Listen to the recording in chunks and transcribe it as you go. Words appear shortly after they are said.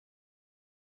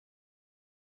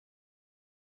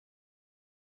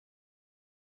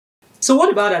So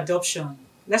what about adoption?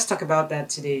 Let's talk about that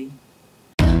today.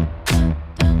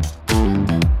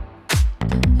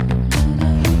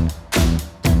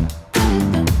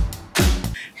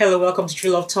 Hello, welcome to True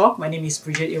Love Talk. My name is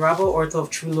Bridget Irabo, author of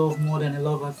True Love More Than a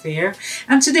Love Affair.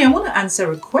 And today I want to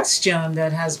answer a question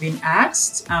that has been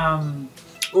asked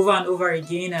over and over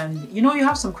again. And you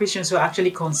have some Christians who are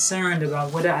actually concerned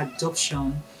about whether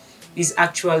adoption is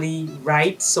actually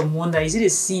right. Some wonder, is it a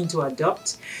sin to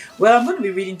adopt? Well, I'm going to be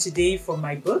reading today from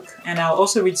my book, and I'll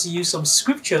also read to you some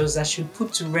scriptures that should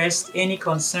put to rest any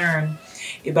concern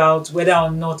about whether or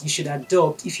not you should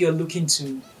adopt if you're looking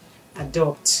to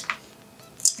adopt.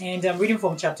 And I'm reading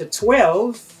from chapter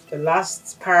 12. The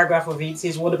last paragraph of it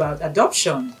says, what about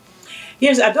adoption?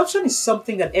 Yes, adoption is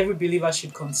something that every believer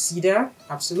should consider,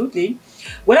 absolutely.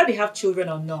 Whether they have children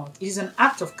or not, it is an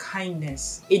act of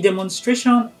kindness, a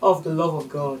demonstration of the love of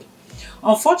God.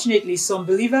 Unfortunately, some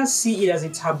believers see it as a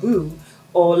taboo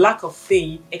or lack of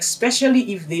faith,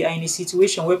 especially if they are in a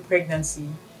situation where pregnancy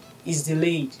is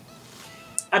delayed.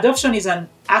 Adoption is an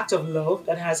act of love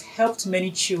that has helped many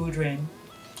children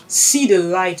see the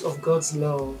light of God's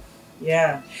love.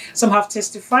 Yeah. Some have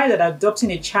testified that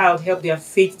adopting a child helped their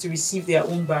faith to receive their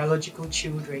own biological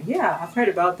children. Yeah, I've heard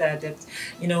about that. That,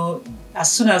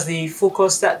 as soon as they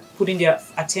start putting their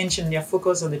attention, their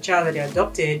focus on the child that they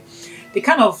adopted, they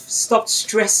kind of stopped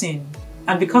stressing.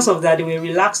 And because of that, they were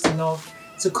relaxed enough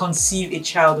to conceive a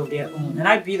child of their own. And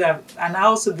I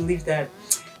also believe that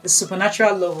the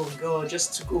supernatural love of God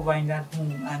just took over in that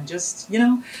home. And just,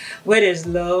 where there's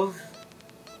love,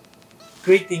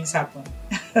 great things happen.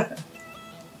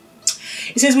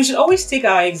 It says we should always take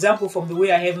our example from the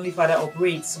way our Heavenly Father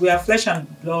operates. We are flesh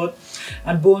and blood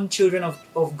and bone children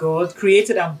of God,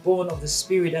 created and born of the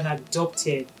Spirit and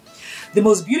adopted. The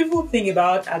most beautiful thing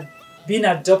about being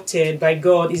adopted by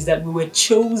God is that we were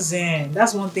chosen.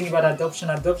 That's one thing about adoption.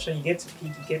 Adoption, you get to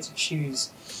pick, you get to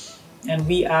choose. And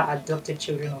we are adopted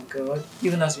children of God,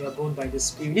 even as we are born by the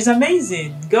Spirit. It's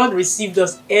amazing. God received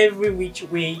us every which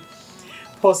way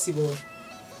possible.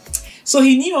 So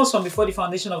he knew us from before the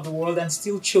foundation of the world and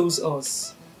still chose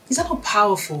us. Is that not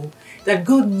powerful? That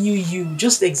God knew you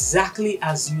just exactly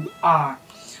as you are.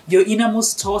 Your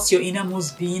innermost thoughts, your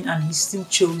innermost being, and he still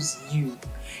chose you.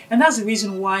 And that's the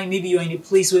reason why maybe you're in a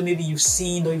place where maybe you've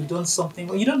sinned or you've done something.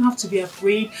 But you don't have to be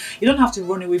afraid. You don't have to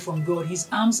run away from God. His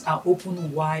arms are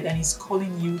open wide and he's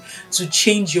calling you to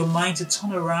change your mind, to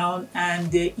turn around. And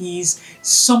there is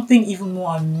something even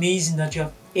more amazing that you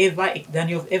have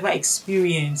ever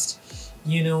experienced,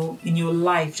 in your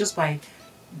life, just by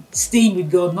staying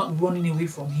with God, not running away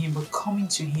from him, but coming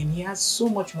to him. He has so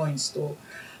much more in store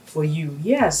for you.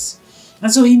 Yes.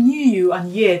 And so he knew you,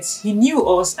 and yet he knew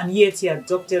us, and yet he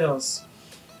adopted us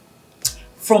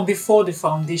from before the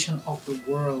foundation of the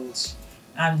world.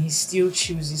 And he still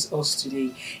chooses us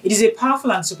today. It is a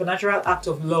powerful and supernatural act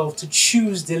of love to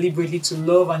choose deliberately to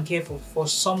love and care for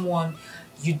someone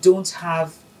you don't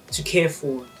have to care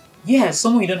for. Yes,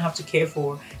 someone you don't have to care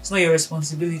for. It's not your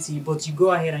responsibility, but you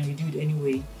go ahead and you do it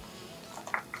anyway.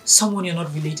 Someone you're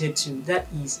not related to. That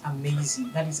is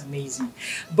amazing. That is amazing.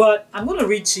 But I'm going to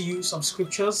read to you some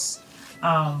scriptures.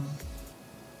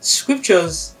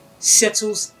 Scriptures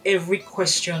settles every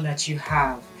question that you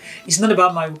have. It's not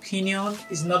about my opinion.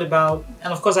 It's not about,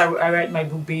 and of course I write my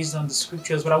book based on the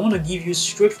scriptures, but I want to give you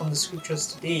straight from the scriptures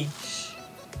today.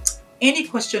 Any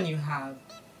question you have,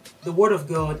 the word of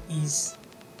God is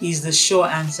the sure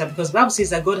answer, because the Bible says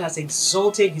that God has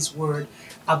exalted his word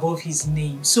above his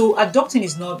name. So adopting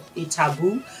is not a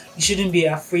taboo. You shouldn't be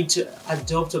afraid to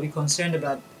adopt or be concerned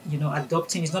about,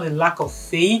 adopting. It's not a lack of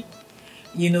faith.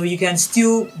 You can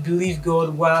still believe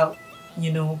God while,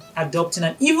 adopting.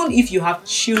 And even if you have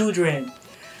children,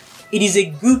 it is a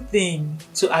good thing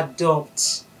to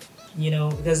adopt,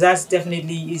 because that's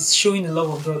definitely is showing the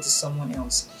love of God to someone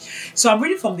else. So I'm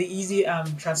reading from the easy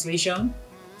translation,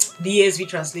 the ESV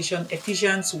translation,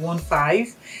 Ephesians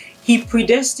 1:5. He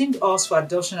predestined us for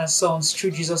adoption as sons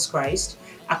through Jesus Christ,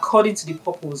 according to the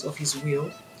purpose of his will.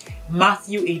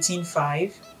 Matthew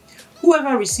 18:5.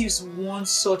 Whoever receives one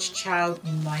such child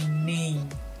in my name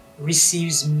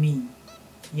receives me.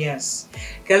 Yes.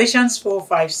 Galatians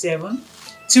 4:5-7.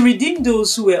 To redeem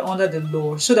those who were under the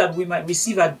law, so that we might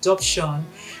receive adoption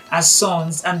as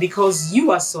sons. And because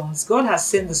you are sons, God has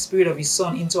sent the Spirit of his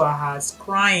Son into our hearts,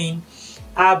 crying,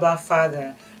 Abba,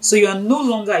 Father. So you are no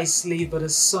longer a slave, but a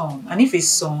son. And if a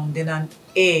son, then an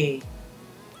heir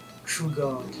through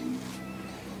God.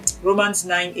 Romans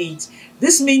 9:8.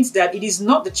 This means that it is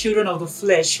not the children of the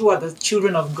flesh who are the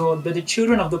children of God, but the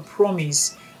children of the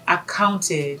promise are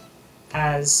counted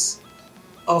as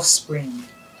offspring.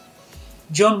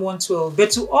 John 1:12.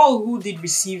 But to all who did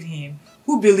receive him,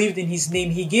 who believed in his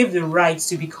name, he gave the right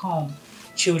to become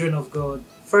children of God.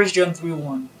 1 John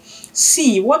 3:1.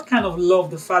 See what kind of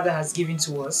love the Father has given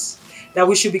to us, that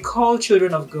we should be called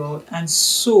children of God, and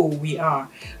so we are.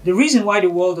 The reason why the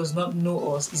world does not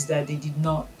know us is that they did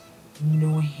not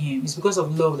know him. It's because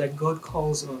of love that God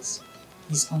calls us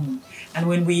his own. And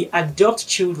when we adopt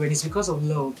children, it's because of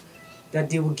love that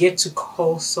they will get to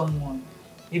call someone,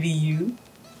 maybe you,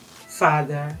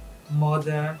 father,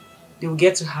 mother, they will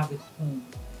get to have a home.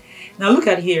 Now look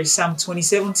at here, Psalm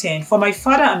 27:10. For my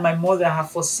father and my mother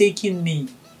have forsaken me,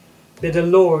 but the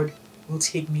Lord will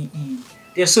take me in.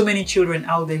 There are so many children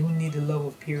out there who need the love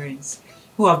of parents,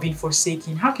 who have been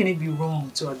forsaken. How can it be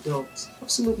wrong to adopt?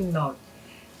 Absolutely not.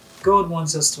 God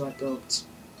wants us to adopt.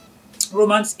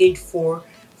 Romans 8:4,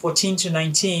 14 to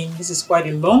 19. This is quite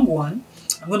a long one.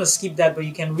 I'm going to skip that, but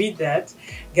you can read that.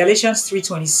 Galatians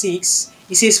 3:26.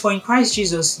 It says, for in Christ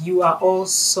Jesus, you are all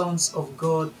sons of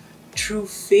God through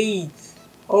faith.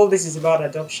 All this is about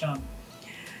adoption.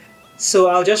 So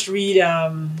I'll just read,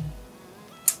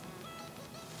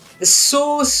 there's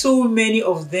so many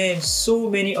of them, so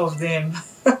many of them.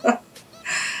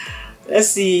 Let's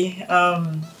see.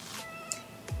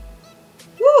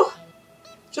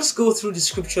 Just go through the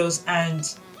scriptures and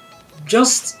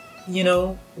just,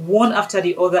 one after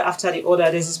the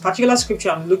other, There's this particular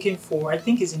scripture I'm looking for. I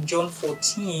think it's in John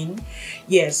 14.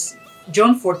 Yes,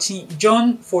 John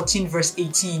 14 verse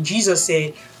 18. Jesus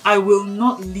said, I will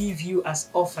not leave you as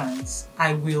orphans.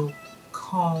 I will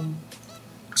come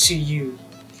to you.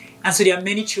 And so there are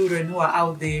many children who are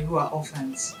out there who are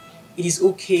orphans. It is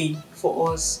okay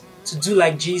for us to do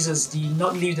like Jesus did,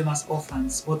 not leave them as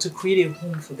orphans, but to create a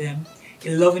home for them, a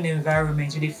loving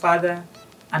environment with a father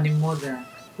and a mother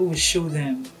who will show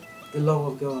them the love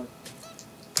of God.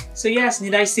 So yes,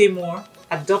 need I say more?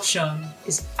 Adoption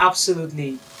is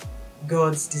absolutely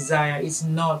God's desire. It's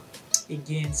not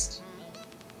against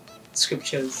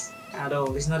scriptures at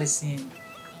all. It's not a sin,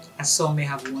 as some may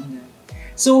have wondered.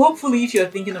 So hopefully if you're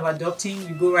thinking of adopting,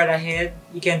 you go right ahead.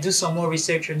 You can do some more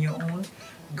research on your own.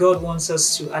 God wants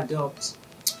us to adopt.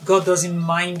 God doesn't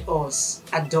mind us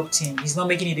adopting. He's not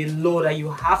making it a law that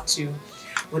you have to.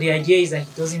 But the idea is that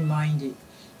he doesn't mind it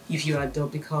if you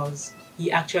adopt, because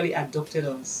he actually adopted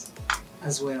us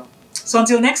as well. So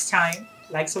until next time,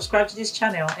 like, subscribe to this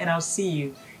channel, and I'll see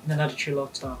you in another True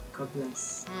Love Talk. God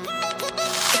bless.